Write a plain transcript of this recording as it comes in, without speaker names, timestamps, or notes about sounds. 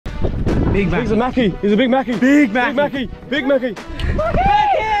Big Mackie. He's a Mackie. He's a big Mackie. Big Mackie. Big Mackie. Big Mackie.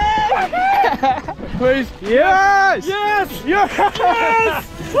 Please. Yes! Yes! Yes! Yes!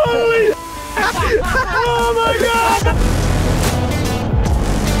 Holy oh my God!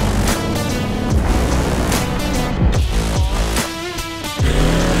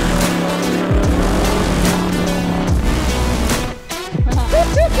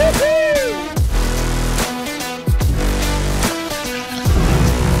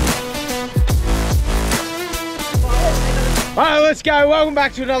 Alright, let's go. Welcome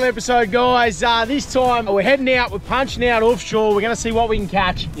back to another episode, guys. This time we're heading out, we're punching out offshore. We're going to see what we can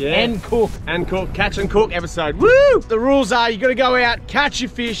catch and cook. And cook, catch and cook episode. Woo! The rules are you got to go out, catch your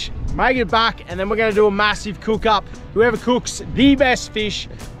fish, make it back, and then we're going to do a massive cook up. Whoever cooks the best fish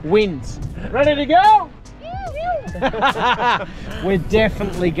wins. Ready to go? We're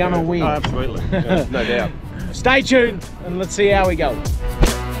definitely going to win. Oh, absolutely. Yeah, no doubt. Stay tuned and let's see how we go.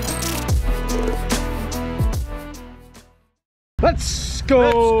 Let's go.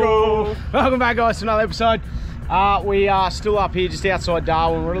 Let's go. Welcome back, guys, to another episode. We are still up here just outside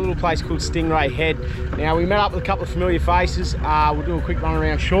Darwin. We're at a little place called Stingray Head. Now, we met up with a couple of familiar faces. We'll do a quick run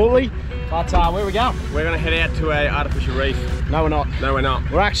around shortly. But where are we going? We're going to head out to an artificial reef. No, we're not. No, we're not.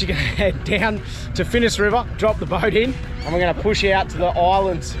 We're actually going to head down to Finnis River, drop the boat in, and we're going to push out to the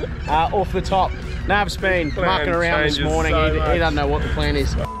islands off the top. Nav's been mucking around this morning. He doesn't know what the plan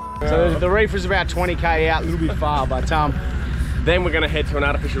is. So the reef is about 20k out, a little bit far, but then we're going to head to an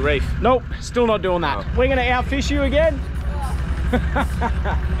artificial reef. nope, still not doing that. We're going to outfish you again.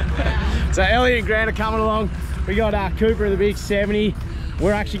 So Elliot and Grant are coming along. We got Cooper of the big 70.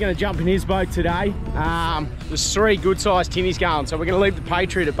 We're actually going to jump in his boat today. There's 3 good sized tinnies going, so we're going to leave the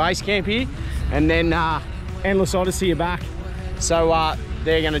Patriot at base camp here, and then Endless Odyssey are back. So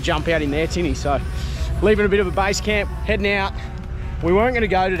they're going to jump out in their tinny. So leaving a bit of a base camp, heading out. We weren't going to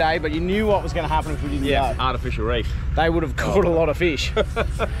go today, but you knew what was going to happen if we didn't go. Artificial reef. They would have caught a lot of fish.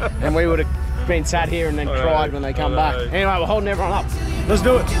 And we would have been sat here and then cried when they come back. Anyway, we're holding everyone up. Let's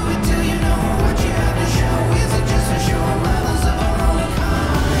do it.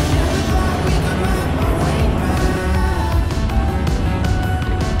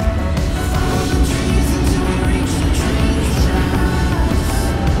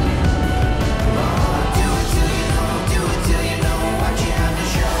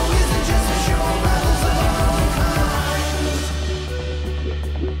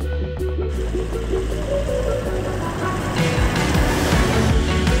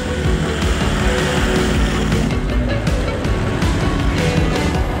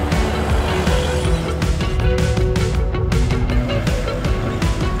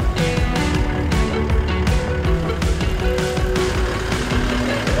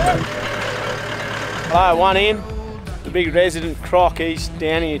 Hello, one in. The big resident croc, he's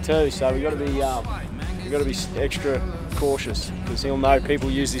down here too, so we got to be extra cautious because he'll know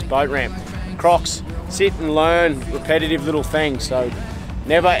people use this boat ramp. Crocs sit and learn repetitive little things, so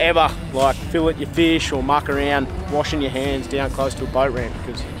never ever like fillet your fish or muck around washing your hands down close to a boat ramp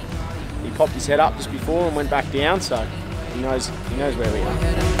because he popped his head up just before and went back down, so he knows where we are.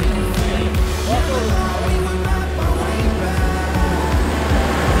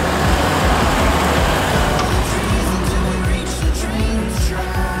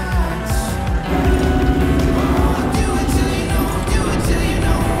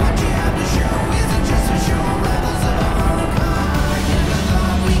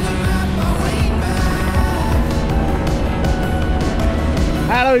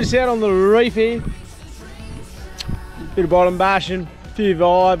 Hello, just out on the reef here. Bit of bottom bashing, a few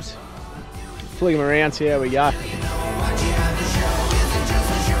vibes. Flick them around, see how we go.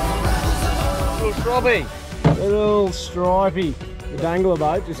 Little stripey. Little stripey. The dangler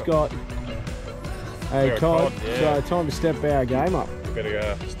boat just got a cod, so time to step our game up. We better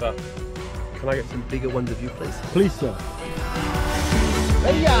go start. Can I get some bigger ones of you, please? Please, sir.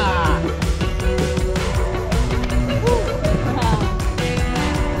 Hey-ya!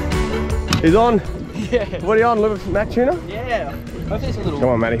 He's on. Yeah. What are you on? Liver Mac tuna? Yeah. A little... Come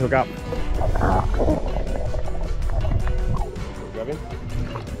on, Matty, hook up. Grab him.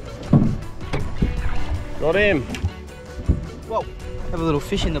 Got him. Well, have a little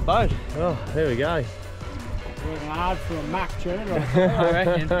fish in the boat. Oh, there we go. Working hard for a Mac tuna. I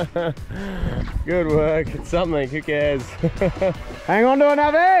reckon. Good work. It's something. Who cares? Hang on to it,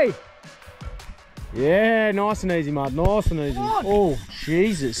 Navi. Yeah, nice and easy, mud. Nice and easy. Oh,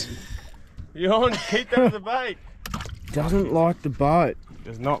 Jesus. You on? Keep that as the bait. Doesn't like the boat.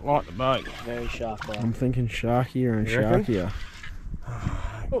 Does not like the boat. Very sharp bite. I'm thinking sharkier and sharkier.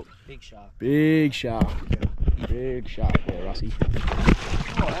 Oh, big shark. Big shark. Big shark there, Russie.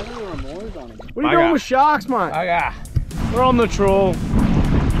 Oh, how many were What are you doing with sharks, mate? Okay. We're on the trawl.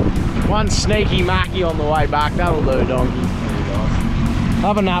 One sneaky mackie on the way back. That'll do, donkey.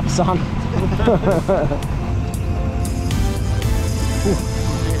 Have a nap, son.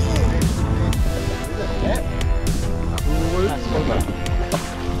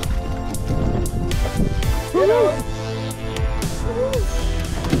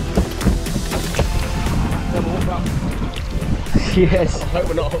 Yes. I hope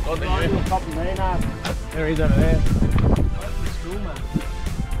we're not hooked on you. There he is over there.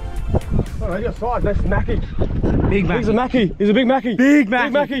 Oh, he's got size. That's mackie. Big He's a Mackie. mackie. He's a big mackie. Big Big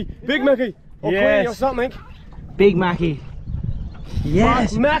Mackie. mackie. Big mackie. Or Yes. queen or something. Big Mackie.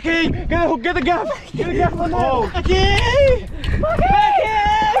 Yes. Mackie! Get the hook, get the gaff! Get the gaff on there! Oh. Mackie!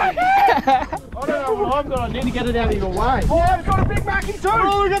 I don't know what I've got. I need to get it out of your way. Oh, I've got a big mackie too!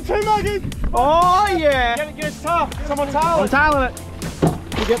 Oh, we got two mackies! Oh, yeah. Get his tough. Someone tail I'm it. tailing it.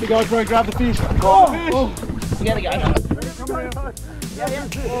 You get the GoPro, grab the fish. Oh. You gotta go.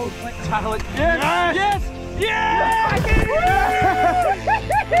 Tail it. Yes! Yes!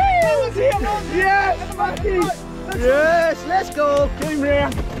 Yes! Yes! Let's go! Get him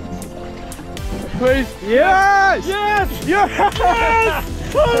round. Please. Yes! Yes! Yes!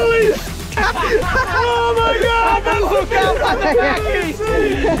 Holy! Oh my God! The hook up on the mackies!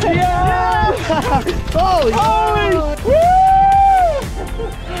 Yeah! Holy! Woo!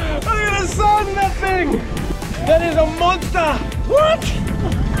 Look at the size of that thing! That is a monster! What?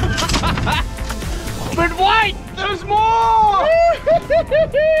 But wait! There's more!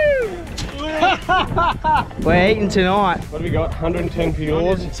 We're eating tonight. What have we got? 110 for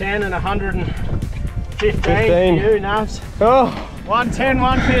yours. 110 and 115 for 15. you, Nubs. Oh, 110,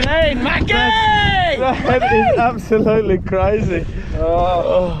 115. Mackie! that is absolutely crazy.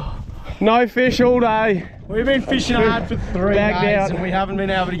 Oh. No fish all day. We've been fishing hard for 3 Bagged days out. and we haven't been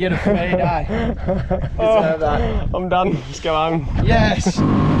able to get a feed, eh? Oh, Deserve that. I'm done. Let's go home. Yes!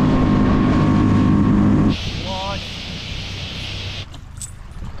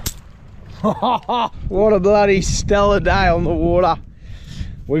 What a bloody stellar day on the water.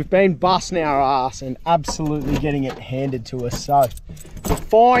 We've been busting our ass and absolutely getting it handed to us. So to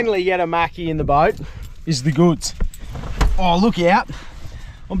finally get a mackie in the boat is the goods. Oh, look out.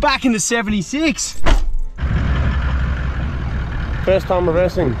 I'm back in the 76. First time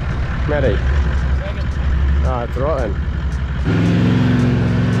reversing, Matty. Oh, that's right then.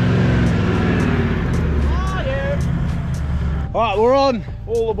 Alright, we're on.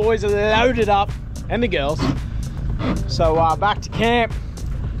 All the boys are loaded up, and the girls. So back to camp.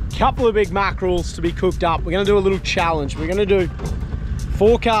 Couple of big mackerels to be cooked up. We're gonna do a little challenge. We're gonna do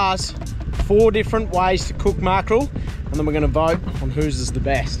 4 cars, 4 different ways to cook mackerel, and then we're gonna vote on whose is the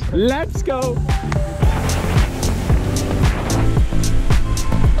best. Let's go.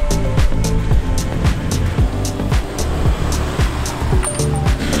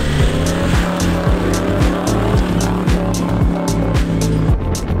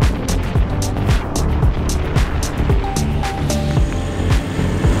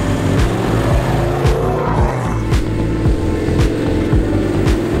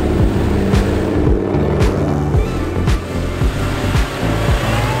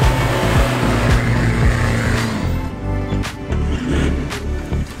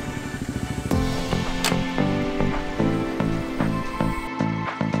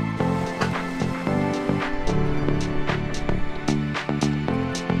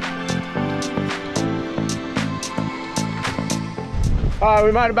 Alright,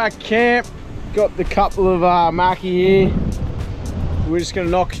 we made it back to camp. Got the couple of mackie here. We're just going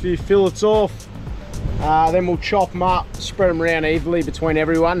to knock a few fillets off. Then we'll chop them up, spread them around evenly between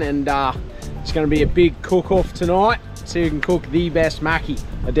everyone, and it's going to be a big cook-off tonight, so you can cook the best mackie.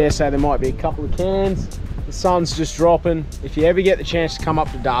 I dare say there might be a couple of cans. The sun's just dropping. If you ever get the chance to come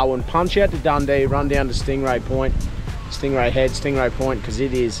up to Darwin, punch out to Dundee, run down to Stingray Point, Stingray Head, Stingray Point, because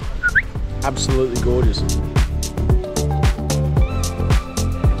it is absolutely gorgeous.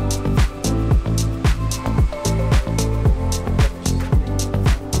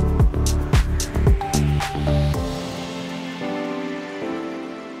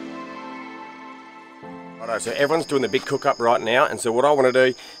 Righto, so everyone's doing the big cook up right now, and so what I want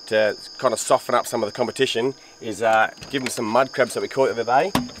to do to kind of soften up some of the competition is give them some mud crabs that we caught the other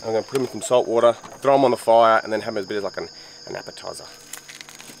day. I'm going to put them in some salt water, throw them on the fire, and then have them as a bit of like an appetizer.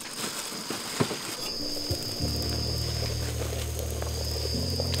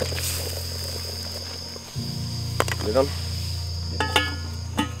 Lid on.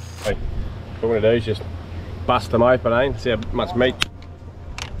 Hey, what we're going to do is just bust them open, eh? See how much meat.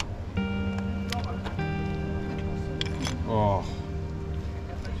 Oh,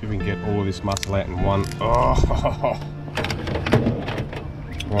 See if we can get all of this muscle out in one. Oh.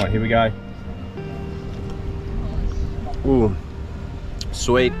 Right, here we go. Ooh,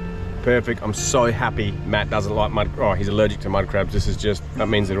 sweet, perfect. I'm so happy Matt doesn't like mud. Oh, he's allergic to mud crabs. This is just, that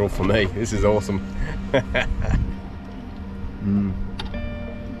means they're all for me. This is awesome.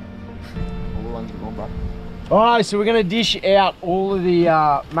 Alright, so we're going to dish out all of the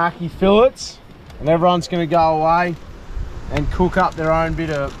mackie fillets, and everyone's going to go away and cook up their own bit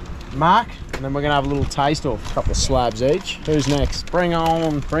of mac, and then we're going to have a little taste off, a couple of slabs each. Who's next? Bring on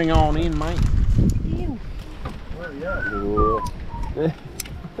in, mate.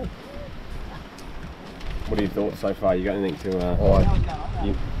 What are your thoughts so far? You got anything to?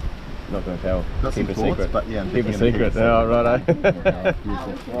 You not going to tell. Got Keep some a thoughts, secret. but yeah, I'm Keep a thinking secret. of Oh, righto.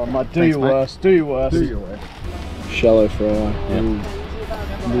 Oh, mate, do Thanks, your mate. worst. Do your worst. Do your worst. Shallow fry. Yeah.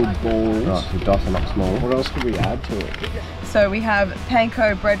 Little balls. Oh, you dice them up small. What else could we add to it? So we have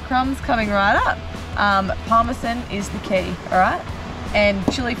panko breadcrumbs coming right up. Parmesan is the key, all right? And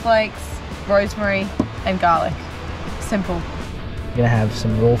chili flakes, rosemary, and garlic. Simple. We're gonna have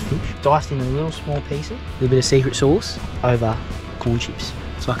some raw fish, diced into little small pieces. A little bit of secret sauce over corn chips.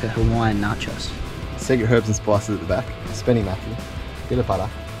 It's like a Hawaiian nachos. Secret herbs and spices at the back. Spenny mackie, bit of butter,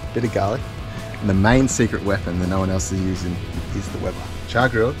 bit of garlic. And the main secret weapon that no one else is using is the Weber. Char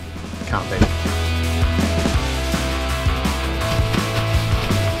grilled, can't beat it.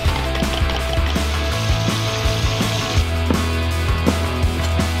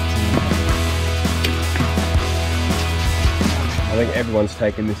 I think everyone's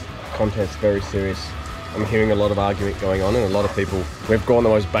taken this contest very serious. I'm hearing a lot of argument going on, and a lot of people, we've gone the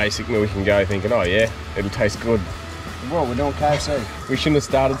most basic meal we can go, thinking, oh yeah, it'll taste good. Well, we're doing KFC. We shouldn't have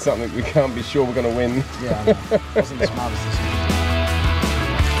started something we can't be sure we're going to win. Yeah, I know. Wasn't the smartest decision.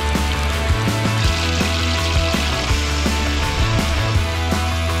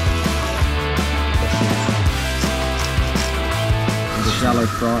 The shallow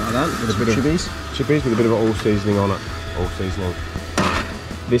fry like that, with a bit Chippies? of chippies with a bit of all seasoning on it. All seasoning.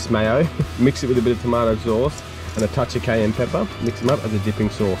 This mayo, mix it with a bit of tomato sauce and a touch of cayenne pepper. Mix them up as a dipping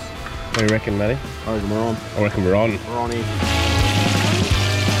sauce. What do you reckon, Matty? I reckon we're on. I reckon we're on. We're on here.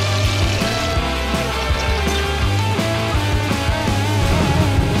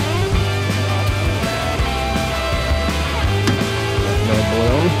 Let it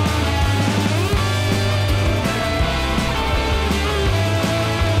boil on.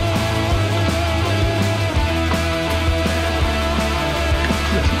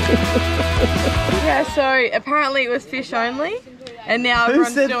 Yeah, so apparently it was fish only, and now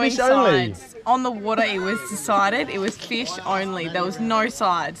everyone's doing sides. On the water it was decided it was fish only, there was no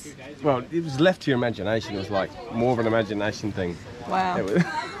sides. Well, it was left to your imagination. It was like more of an imagination thing. Wow. It was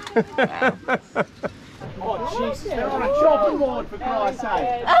Oh, Jesus, they're on a chopping board, for Christ's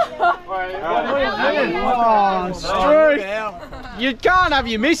sake. Oh, Struth. You can't have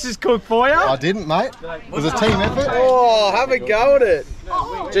your missus cook for you. I didn't, mate. It was a team effort. Oh, have a go at it.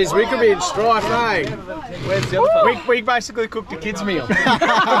 Jeez, we could be in strife, eh? We basically cooked a kid's meal.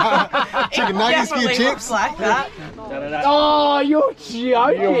 Chicken nuggets for your Definitely chips. looks like that. Oh, you're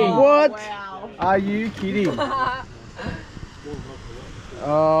joking. What? Are you kidding?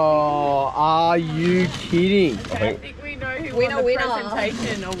 Oh, are you kidding? I think we know who won the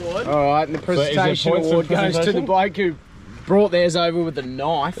presentation award. Alright, and the presentation points for award goes to the presentation? bloke who brought theirs over with a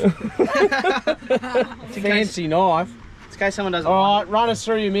knife. Fancy knife. In case someone doesn't. Alright, run us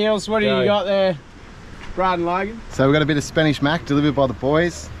through your meals. What do Go. you got there, Brad and Logan? So we've got a bit of Spanish mac delivered by the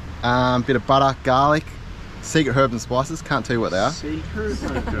boys. Bit of butter, garlic, secret herbs and spices. Can't tell you what they are.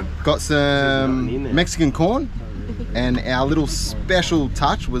 Got some in there. Mexican corn. And our little special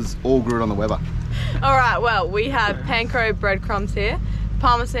touch was all grilled on the Weber. All right, well, we have panko breadcrumbs here.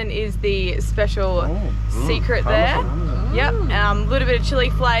 Parmesan is the special secret there. Yep, a little bit of chili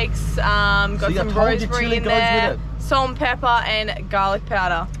flakes, got some rosemary in there, salt and pepper and garlic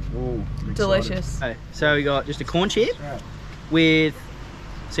powder. Delicious. Okay, so we got just a corn chip with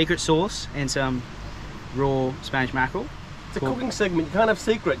secret sauce and some raw Spanish mackerel. It's a cooking segment. You can't have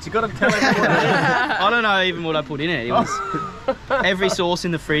secrets. You got to tell everyone. I don't know even what I put in it. It was every sauce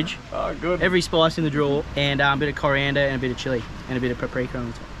in the fridge, Oh, good. every spice in the drawer, and a bit of coriander and a bit of chili and a bit of paprika on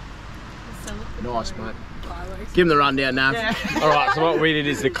the top. Nice, mate. Give him the rundown, Nav. All right. So what we did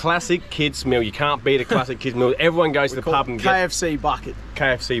is the classic kids meal. You can't beat a classic kids meal. Everyone goes to the pub and gets KFC bucket.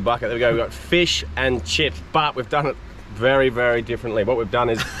 KFC bucket. There we go. We've got fish and chips, but we've done it very, very differently. What we've done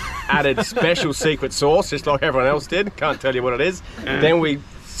is added special secret sauce, just like everyone else did. Can't tell you what it is. Then we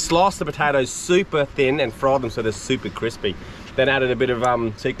sliced the potatoes super thin and fried them so they're super crispy. Then added a bit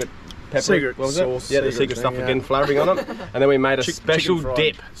of secret pepper. Secret what was sauce, it? Yeah, the secret secret stuff thing, again, flavouring on it. And then we made a special chicken fried.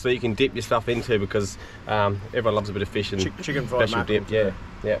 dip, so you can dip your stuff into, because everyone loves a bit of fish and chicken fried special mackerel. dip. Yeah,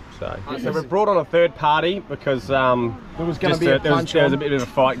 yeah. So we've brought on a third party because there was a bit of a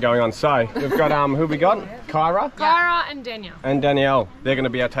fight going on. So we've got who we got? Kyra and Danielle. and Danielle. They're going to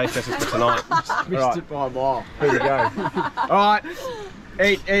be our taste testers for tonight. Missed it by a mile. Here we go. All right,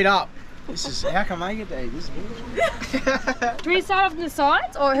 eat up. This is how can I get to eat this? Do we start off on the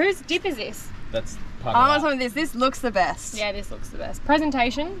sides, or whose dip is this? That's I want some of this. This looks the best. Yeah, this looks the best.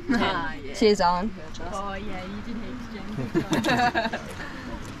 Presentation. Yeah. Cheers, Alan. Oh yeah, you did heaps,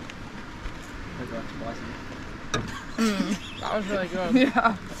 That was really good.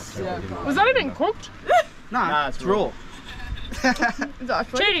 Yeah. Was that even cooked? No, it's raw.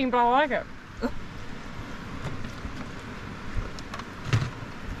 Cheating, but I like it.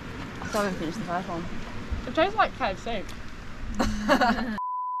 I haven't finished the first one. It tastes like KFC.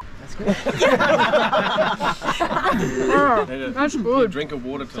 That's good. Drink of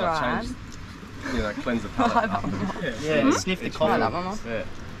water till It's I change, cleanse the palate. Yeah, sniff the Try that coffee. one.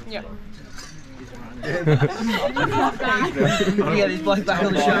 Yeah. Yeah, this bloke back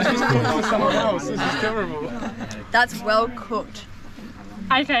on the show. Someone else. This is terrible. That's well cooked.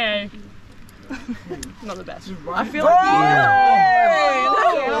 AKA. Not the best. I feel like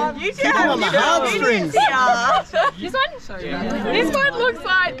you two have the heartstrings. This one looks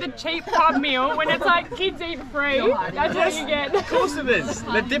like the cheap pub meal when it's like kids eat free. That's what you get. Of course it is.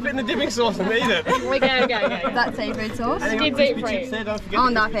 They dip it in the dipping sauce and eat it. Okay. That seafood sauce. Kids eat free. Oh,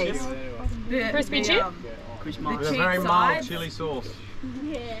 that piece. Crispy chip. With a very mild chili sauce.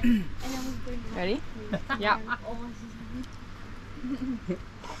 Ready? Yeah.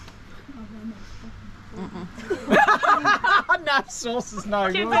 That sauce is no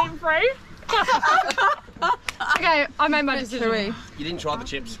Kids good. eat free. Okay, I made my decision. You didn't try the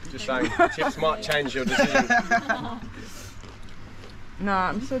chips, just saying. Chips might change your decision. No,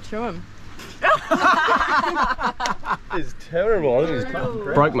 I'm still chewing. It's terrible.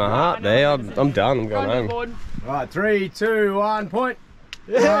 Broke my heart there. I'm done. I'm going home. Board. Right, 3, 2, 1, point.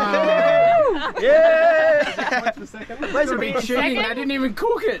 Yeah! Where's the big chicken? They didn't even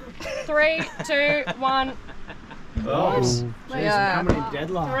cook it. 3, 2, 1. Nice. Yeah. Coming in dead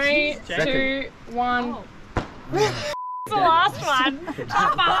last. 3, 2, 1. The last one.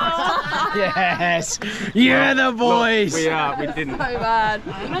 Yes. Yeah, the boys. We didn't. So bad.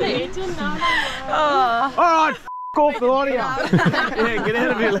 Oh. All right. Off the audio. Yeah, get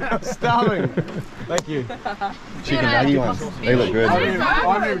out of here. I'm starving. Thank you. Chicken nugget ones. They look good.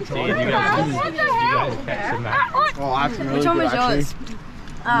 I've never tried it. Oh, that's really Which one good, was actually. yours?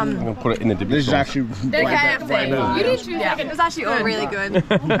 I'm going to put it in the dipping This is sauce. actually They're KFC. You did 2 Yeah, seconds. it was actually all really good.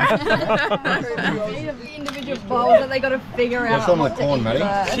 Individual bowls that they got to figure out. What's on the corn, Matty?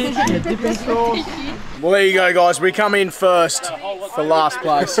 Well, there you go, guys. We come in first for last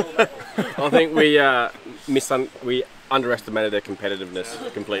place. I think we underestimated their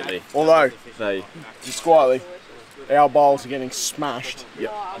competitiveness completely. Although, They, just quietly, our bowls are getting smashed.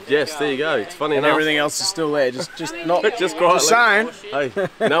 yes, there you go. It's funny And enough. everything else is still there. Just not. Just quietly. Just saying.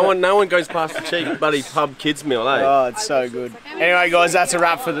 Hey, no one goes past the cheap buddy pub kids meal, eh? Oh, it's so good. Anyway, guys, that's a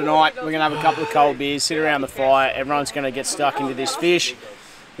wrap for the night. We're gonna have a couple of cold beers, sit around the fire. Everyone's gonna get stuck into this fish.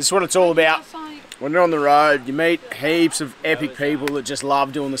 This is what it's all about. When you're on the road, you meet heaps of epic people that just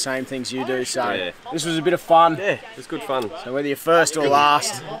love doing the same things you do. So Yeah. this was a bit of fun. Yeah, it's good fun. So whether you're first or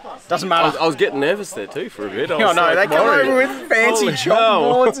last, doesn't matter. I was getting nervous there too for a bit. I Oh was no, like they come worried. over with fancy Holy chopping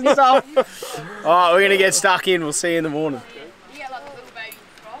hell. boards and stuff. Alright, we're gonna get stuck in. We'll see you in the morning. You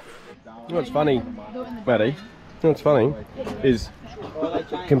know what's funny, Matty? You know what's funny is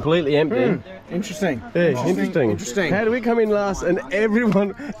completely empty. Interesting. Yeah, interesting. How do we come in last and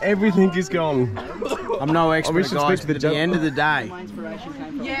everything is gone? I'm no we expert, should guys, speak to but the at the end of the day,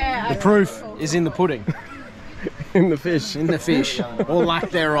 the proof is in the pudding, In the fish. in the fish, or lack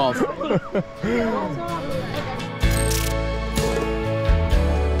thereof.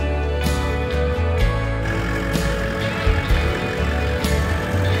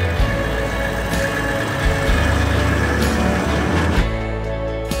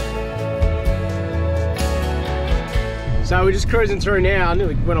 So we're just cruising through now. I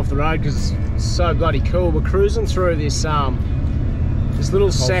nearly went off the road because it's so bloody cool. We're cruising through this this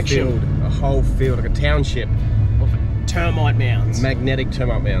little section A whole field, like a township. of termite mounds. Magnetic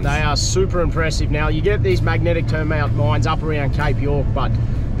termite mounds. They are super impressive. Now you get these magnetic termite mines up around Cape York, but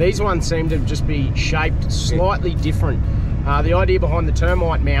these ones seem to just be shaped slightly different. The idea behind the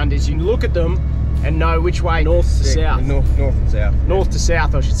termite mound is you look at them and know which way north to south. North and south. North to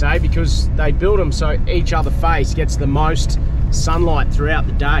south, I should say, because they build them so each other face gets the most sunlight throughout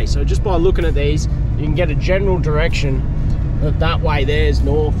the day. So just by looking at these, you can get a general direction that way there's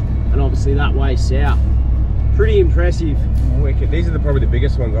north and obviously that way south. Pretty impressive. Wicked. These are probably the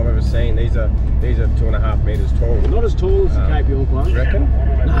biggest ones I've ever seen. These are 2.5 metres tall. Not as tall as the Cape York one. You reckon?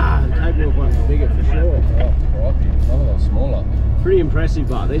 Nah, the Cape York one's bigger for sure. Oh, crikey. Some of them smaller. Pretty impressive,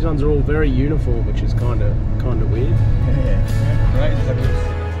 but these ones are all very uniform, which is kind of weird. Yeah.